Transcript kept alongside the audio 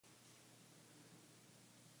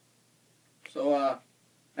So,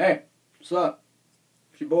 hey, what's up?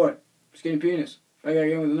 It's your boy, Skinny Penis. Back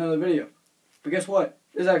again with another video. But guess what?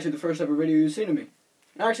 This is actually the first ever video you've seen of me.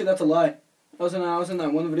 And actually, that's a lie. I was in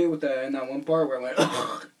that one video with in that one part where I'm like,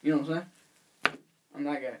 you know what I'm saying? I'm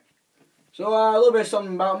that guy. So, a little bit of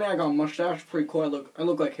something about me. I got a mustache. Pretty cool. I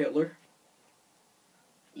look like Hitler.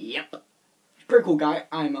 Yep. Pretty cool guy.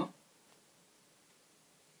 I know.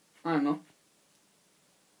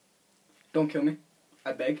 Don't kill me.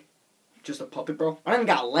 I beg. Just a puppet, bro. I don't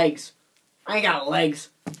even got legs.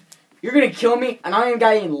 You're gonna kill me, and I don't even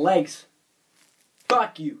got any legs.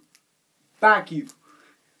 Fuck you. Fuck you.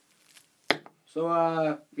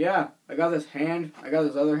 So, yeah. I got this hand. I got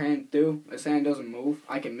this other hand, too. This hand doesn't move.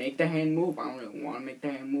 I can make the hand move. I don't really want to make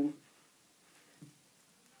the hand move.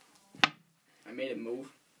 I made it move.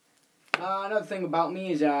 Another thing about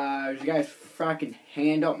me is, there's a guy's fracking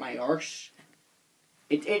hand up my arse.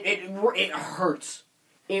 It hurts.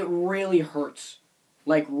 It really hurts.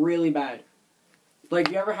 Like, really bad. Like,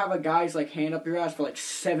 you ever have a guy's, like, hand up your ass for, like,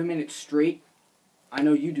 7 minutes straight? I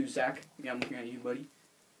know you do, Zach. Yeah, I'm looking at you, buddy.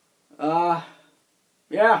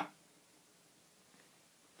 Yeah.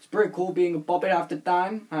 It's pretty cool being a puppet half the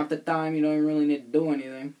time. Half the time, you don't really need to do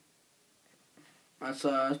anything. That's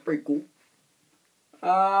pretty cool.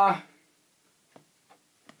 I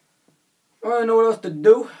don't really know what else to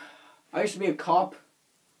do. I used to be a cop.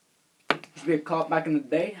 Back in the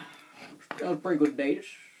day. That was pretty good days.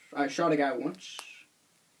 I shot a guy once.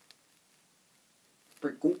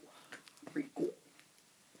 Pretty cool.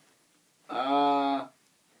 I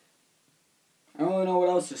don't really know what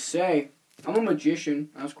else to say. I'm a magician.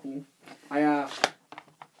 That's cool. I have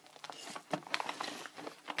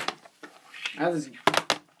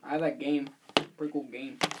that game. Pretty cool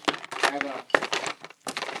game. I have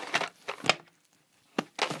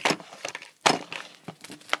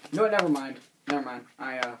No, never mind. I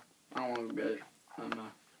don't want to get it. I'm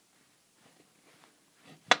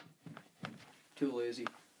too lazy.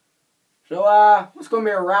 So, it's gonna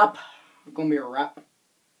be a wrap.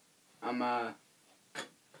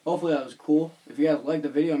 Hopefully that was cool. If you guys liked the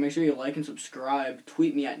video, make sure you like and subscribe.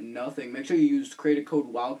 Tweet me at nothing. Make sure you use creator code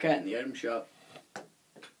Wildcat in the item shop.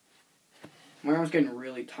 My arm's getting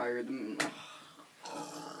really tired.